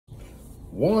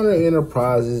Warner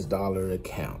Enterprises dollar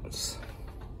accounts.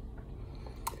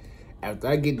 After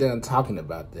I get done talking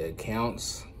about the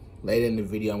accounts, later in the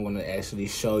video, I'm going to actually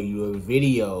show you a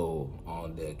video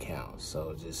on the accounts.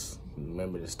 So just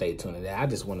remember to stay tuned to that. I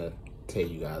just want to tell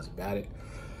you guys about it.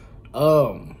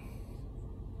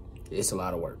 It's a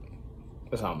lot of work.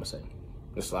 That's all I'm going to say.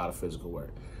 It's a lot of physical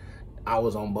work. I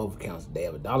was on both accounts. They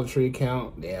have a Dollar Tree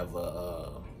account, they have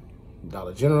a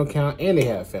Dollar General account, and they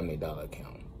have a Family Dollar account.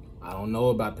 I don't know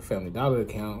about the Family Dollar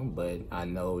account, but I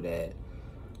know that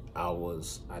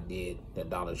I did the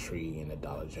Dollar Tree and the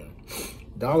Dollar General.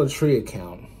 Dollar Tree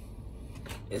account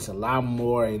is a lot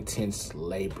more intense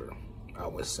labor, I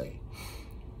would say.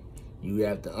 You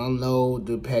have to unload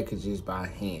the packages by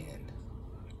hand.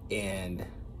 And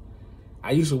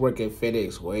I used to work at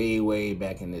FedEx way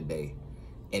back in the day,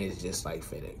 and it's just like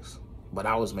FedEx. But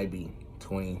I was maybe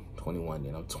 20, 21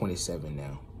 then. I'm 27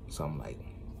 now. So I'm like,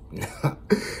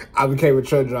 I became a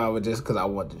truck driver just because I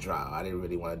wanted to drive. I didn't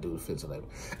really want to do the physical labor.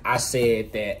 I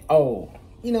said that, oh,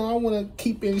 you know, I want to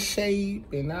keep in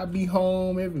shape and I'll be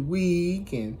home every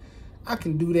week and I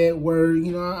can do that work.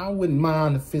 You know, I wouldn't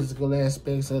mind the physical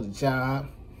aspects of the job.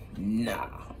 Nah,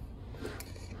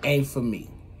 ain't for me.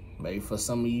 Maybe for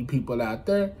some of you people out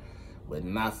there, but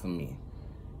not for me.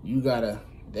 You gotta,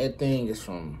 that thing is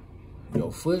from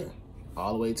your foot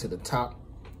all the way to the top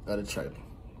of the trailer.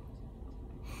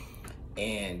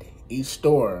 And each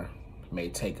store may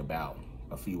take about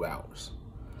a few hours.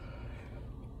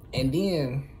 And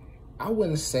then I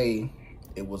wouldn't say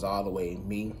it was all the way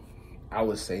me. I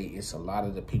would say it's a lot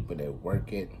of the people that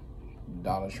work at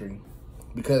Dollar Tree,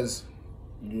 because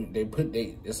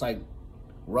it's like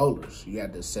rollers. You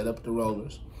have to set up the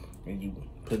rollers, and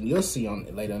you'll see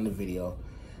on later in the video,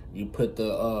 you put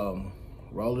the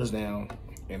rollers down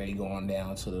and they go on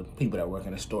down to the people that work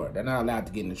in the store. They're not allowed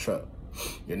to get in the truck.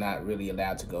 You're not really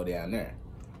allowed to go down there.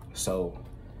 So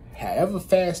however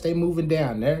fast they moving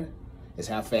down there is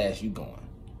how fast you going.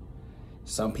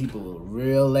 Some people are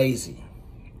real lazy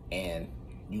and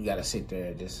you gotta sit there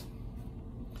and just,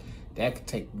 that could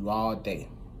take you all day.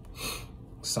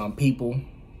 Some people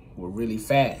were really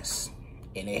fast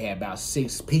and they had about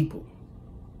 6 people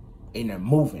and they're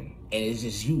moving and it's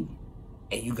just you.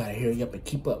 And you gotta hurry up and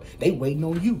keep up. They waiting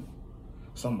on you.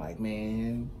 So I'm like,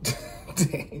 man,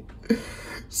 dang.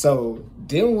 So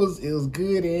it was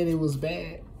good and it was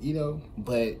bad, you know,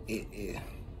 but it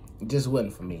just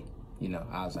wasn't for me. You know,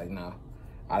 I was like, no,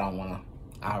 I don't wanna,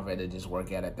 I'd rather just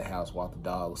work out at the house, walk the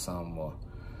dog or something, or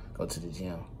go to the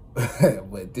gym.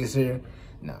 But this here,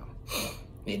 no.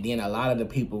 And then a lot of the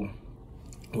people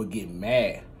would get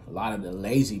mad. A lot of the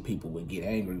lazy people would get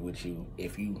angry with you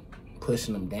if you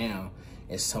pushing them down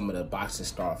and some of the boxes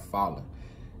start falling.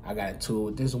 I got into it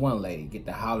with this one lady, get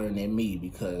to hollering at me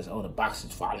because, oh, the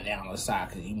boxes falling down on the side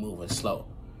because you moving slow.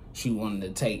 She wanted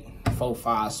to take 4 or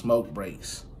 5 smoke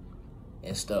breaks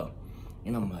and stuff.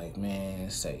 And I'm like, man,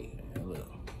 say, look,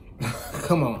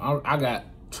 come on. I got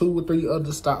 2 or 3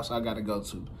 other stops I got to go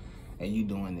to, and you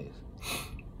doing this.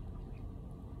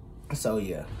 So,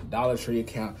 yeah, Dollar Tree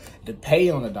account. The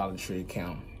pay on the Dollar Tree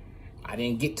account, I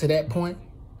didn't get to that point.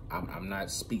 I'm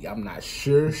not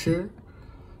sure,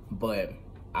 but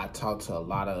I talked to a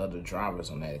lot of other drivers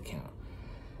on that account.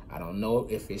 I don't know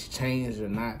if it's changed or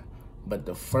not, but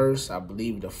I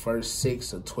believe the first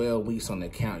 6 or 12 weeks on the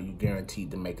account, you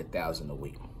guaranteed to make $1,000 a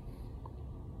week.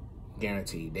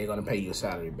 Guaranteed. They're gonna pay you a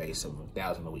salary base of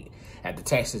 $1,000 a week. At the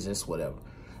taxes, it's whatever,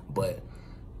 but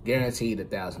guaranteed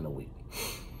 $1,000 a week.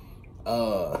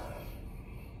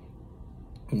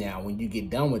 Now when you get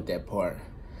done with that part,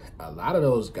 a lot of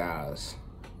those guys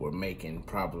were making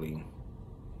probably,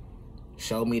 they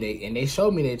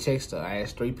showed me their check stub. I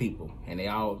asked 3 people, and they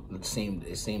all seemed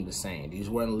the same. These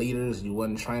weren't leaders, you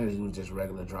wasn't trainers, you was just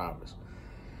regular drivers.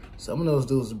 Some of those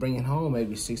dudes are bringing home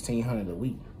maybe $1,600 a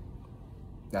week,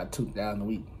 not $2,000 a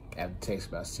week. After tax,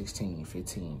 about 16,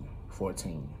 15,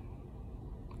 14,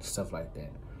 stuff like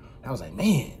that. I was like,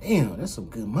 man, damn, that's some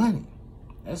good money.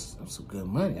 That's some good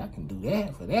money. I can do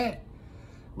that for that.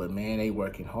 But man, they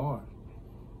working hard.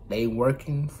 They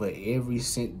working for every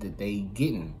cent that they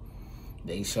getting.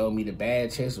 They showed me the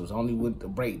bad checks was only with the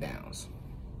breakdowns.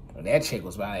 And that check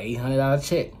was about an $800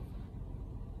 check.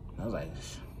 I was like,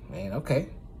 man, okay,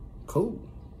 cool.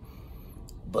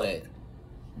 But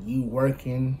you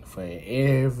working for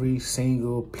every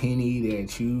single penny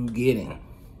that you getting.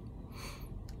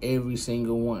 Every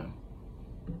single one.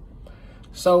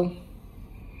 So,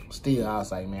 still, I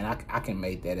was like, man, I can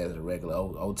make that as a regular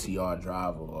OTR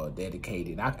driver or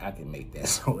dedicated. I can make that.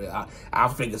 So I'll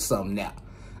figure something out.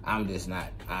 I'm just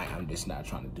not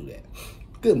trying to do that.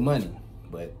 Good money,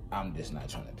 but I'm just not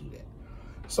trying to do that.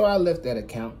 So I left that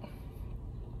account,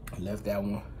 left that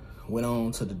one, went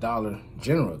on to the Dollar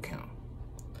General account.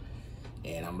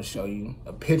 And I'm gonna show you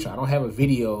a picture. I don't have a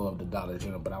video of the Dollar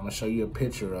General, but I'm gonna show you a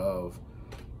picture of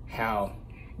how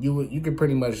you can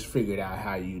pretty much figure it out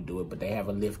how you do it. But they have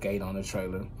a lift gate on the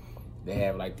trailer. They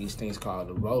have like these things called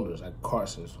the rollers, like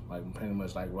carts, like pretty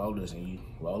much like rollers, and you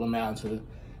roll them out into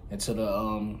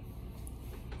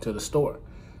the store.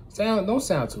 Don't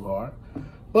sound too hard,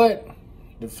 but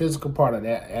the physical part of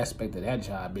that aspect of that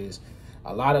job is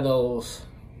a lot of those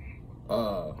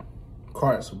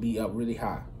carts will be up really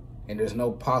high. And there's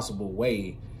no possible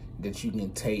way that you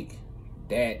can take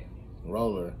that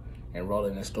roller and roll it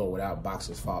in the store without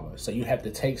boxes falling. So you have to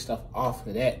take stuff off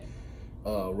of that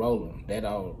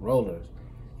rollers,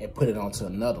 and put it onto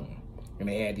another one. And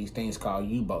they had these things called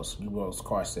U-boats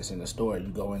carts that's in the store. You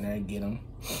go in there and get them.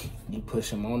 You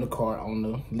push them on the cart, on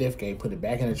the lift gate, put it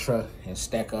back in the truck, and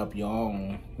stack up your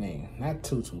own thing. Not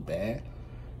too bad.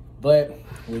 But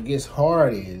what gets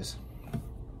hard is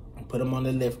put them on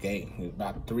the lift gate,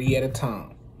 about 3 at a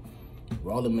time.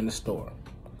 Roll them in the store.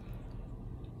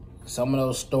 Some of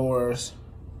those stores,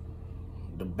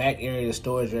 the back area, the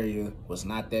storage area was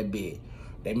not that big.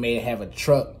 They may have a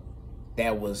truck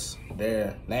that was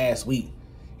there last week,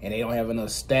 and they don't have enough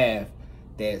staff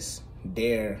that's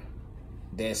there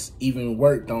that's even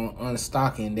worked on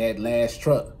unstocking that last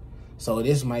truck. So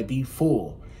this might be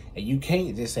full. And you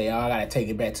can't just say, oh, I gotta take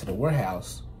it back to the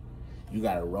warehouse. You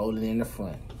gotta roll it in the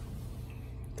front.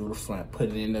 Through the front, put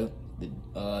it in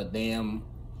the damn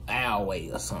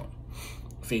aisleway or something.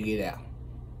 Figure it out.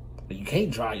 But you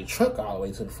can't drive your truck all the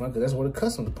way to the front, because that's where the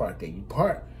customs park at. You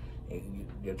park, and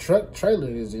your truck trailer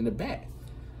is in the back.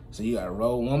 So you gotta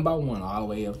roll one by one all the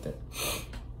way up there.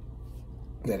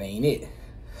 That ain't it.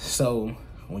 So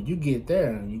when you get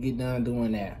there, you get done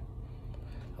doing that,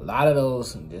 a lot of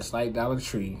those, just like Dollar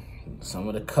Tree, some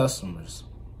of the customers,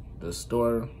 the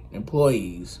store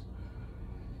employees,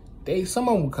 some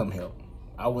of them would come help.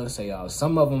 I wouldn't say all.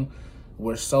 Some of them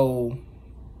were so,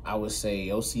 I would say,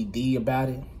 OCD about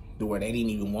it, to where they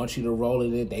didn't even want you to roll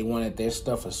it in. They wanted their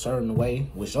stuff a certain way,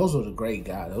 which those are the great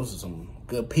guys. Those are some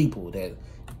good people that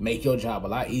make your job a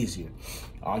lot easier.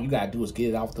 All you gotta do is get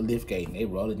it off the lift gate, and they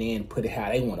roll it in, put it how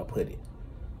they want to put it.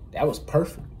 That was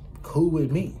perfect. Cool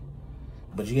with me.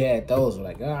 But you had those who were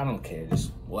like, oh, I don't care,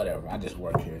 just whatever. I just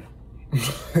work here.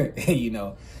 You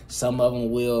know, some of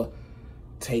them will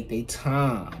take their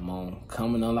time on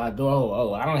coming on our door.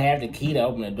 Oh, I don't have the key to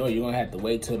open the door. You're going to have to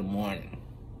wait till the morning.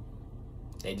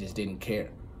 They just didn't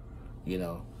care, you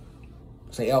know.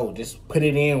 Say, oh, just put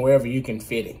it in wherever you can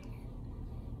fit it.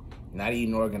 Not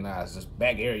even organized. This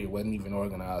back area wasn't even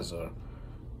organized or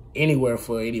anywhere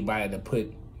for anybody to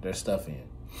put their stuff in.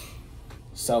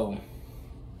 So,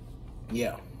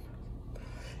 yeah.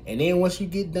 And then once you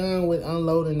get done with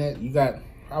unloading that, you got,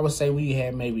 I would say we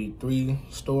had maybe 3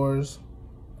 stores.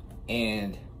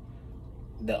 And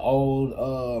the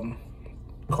old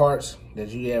carts that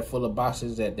you had full of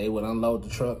boxes that they would unload the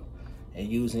truck and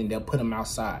using, they'll put them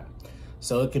outside.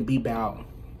 So it could be about,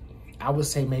 I would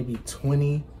say maybe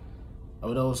 20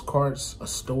 of those carts a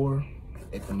store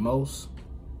at the most,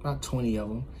 about 20 of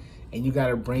them. And you got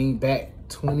to bring back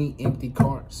 20 empty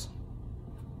carts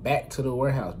back to the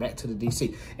warehouse, back to the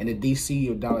DC. And the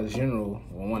DC of Dollar General,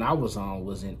 when I was on,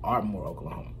 was in Ardmore,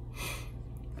 Oklahoma.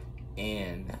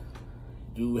 And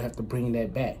you have to bring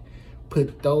that back.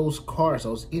 Put those carts,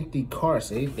 those empty carts,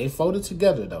 they folded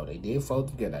together though. They did fold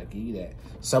together, I give you that.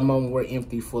 Some of them were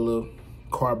empty, full of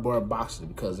cardboard boxes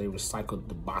because they recycled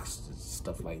the boxes and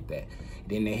stuff like that.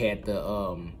 Then they had the,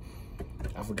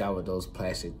 I forgot what those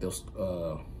plastic, those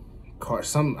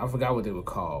carts, I forgot what they were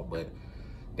called, but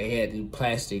they had the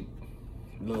plastic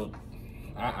little,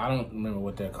 I don't remember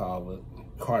what they're called, but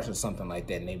carts or something like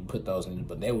that, and they put those in,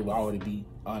 but they would already be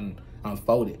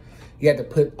unfolded. You have to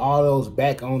put all those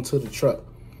back onto the truck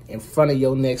in front of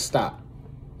your next stop.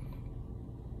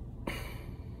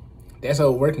 That's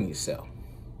overworking yourself.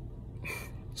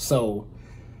 So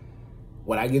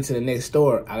when I get to the next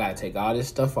store, I gotta take all this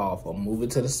stuff off or move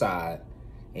it to the side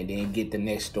and then get the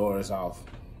next stores off.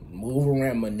 Move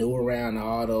around, maneuver around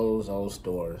all those old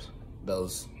stores,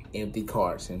 those empty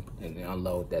carts, and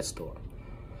unload that store.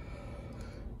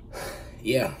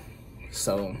 Yeah,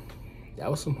 so that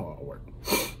was some hard work.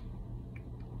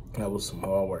 That was some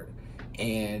hard work.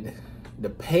 And the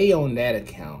pay on that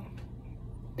account,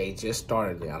 they just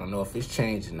started it. I don't know if it's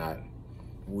changed or not.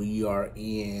 We are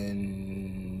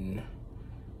in,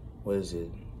 what is it?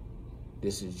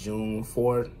 This is June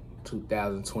 4th,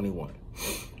 2021.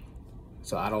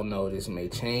 So I don't know, this may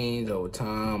change over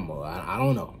time, or I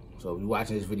don't know. So if you're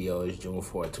watching this video, it's June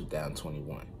 4th,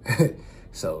 2021.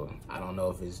 So I don't know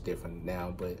if it's different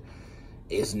now, but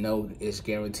it's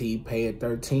guaranteed pay at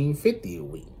 $13.50 a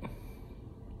week.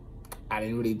 I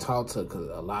didn't really talk to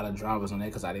a lot of drivers on that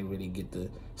because I didn't really get to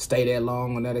stay that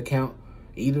long on that account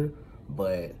either.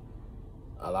 But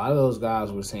a lot of those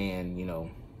guys were saying, you know,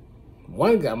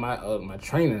 one guy, my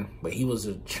trainer, but he was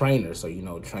a trainer, so you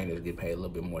know trainers get paid a little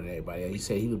bit more than everybody else. He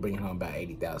said he was bringing home about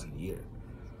 $80,000 a year.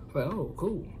 I'm like, oh,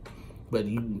 cool. But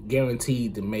you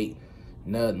guaranteed to make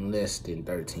nothing less than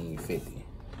 $13.50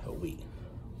 a week.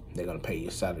 They're gonna pay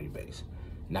your salary base,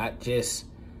 not just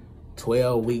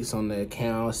 12 weeks on the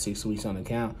account, 6 weeks on the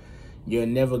account. You'll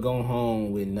never go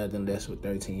home with nothing less with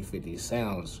 $13.50. It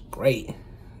sounds great,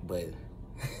 but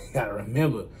you gotta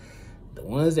remember, the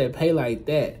ones that pay like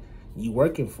that, you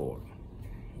working for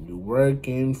it. You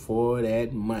working for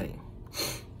that money.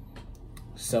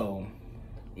 So,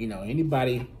 you know,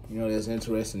 anybody, you know, that's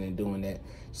interested in doing that,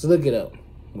 just look it up.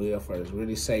 Well, first,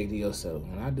 really say to yourself,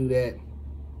 when I do that,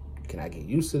 can I get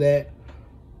used to that?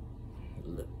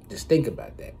 Look, just think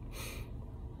about that.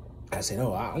 I said,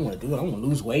 oh, I want to do it. I want to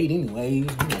lose weight anyway.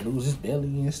 I want to lose this belly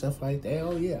and stuff like that.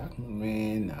 Oh, yeah.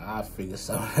 Man, nah, I'll figure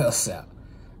something else out.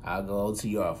 I'll go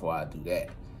OTR before I do that.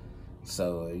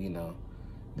 So, you know,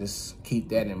 just keep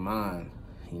that in mind,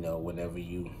 you know, whenever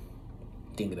you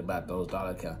thinking about those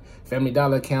dollar accounts. Family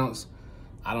dollar accounts,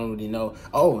 I don't really know.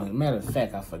 Oh, as a matter of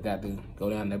fact, I forgot to go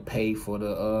down there and pay for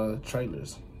the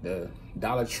trailers. The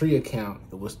Dollar Tree account,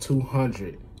 it was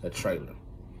 $200 a trailer.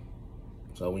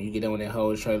 So when you get on that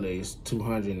whole trailer, it's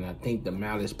 $200, and I think the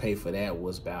mileage pay for that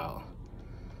was about,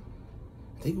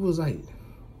 I think it was like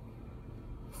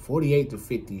 48 to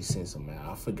 50 cents a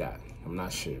mile. I forgot. I'm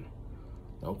not sure.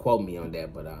 Don't quote me on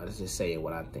that, but let's just say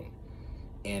what I think.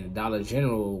 And Dollar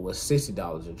General was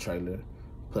 $60 a trailer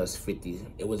plus 50.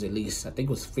 It was at least, I think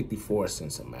it was 54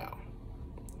 cents a mile.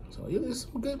 So yeah, there's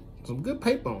some good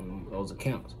paper on those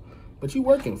accounts. But you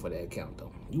working for that account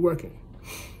though. You working.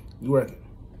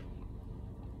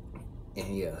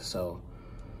 And yeah, so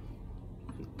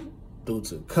due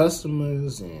to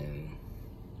customers and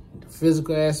the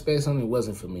physical aspects on it,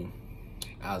 wasn't for me.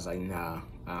 I was like, nah,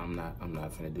 I'm not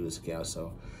finna do this account.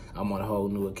 So I'm on a whole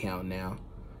new account now.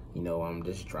 You know, I'm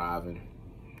just dropping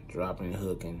and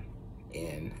hooking.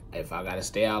 And if I gotta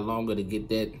stay out longer to get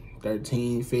that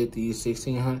 $13.50,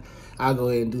 $1,600, I'll go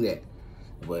ahead and do that.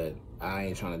 But I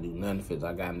ain't trying to do nothing because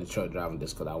I got in the truck driving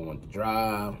just because I want to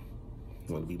drive.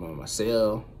 I want to be by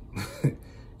myself. And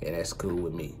that's cool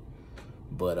with me.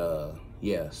 But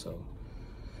yeah, so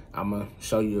I'm gonna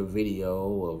show you a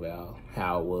video about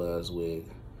how it was with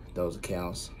those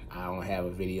accounts. I don't have a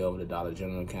video of the Dollar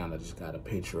General account. I just got a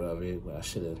picture of it, but I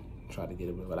should have tried to get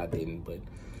it, but I didn't. But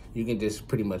you can just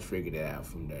pretty much figure that out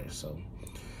from there. So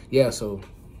yeah, so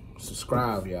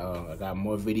subscribe, y'all. I got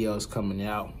more videos coming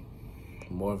out.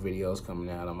 I'm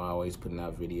always putting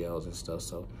out videos and stuff.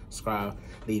 So subscribe,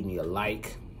 leave me a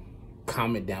like,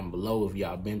 comment down below if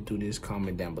y'all been through this.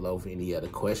 Comment down below for any other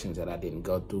questions that I didn't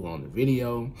go through on the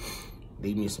video.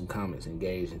 Leave me some comments,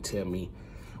 engage, and tell me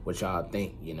what y'all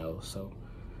think, you know. So,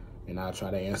 and I'll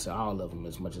try to answer all of them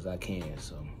as much as I can.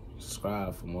 So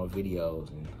subscribe for more videos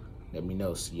and let me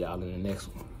know. See y'all in the next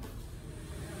one.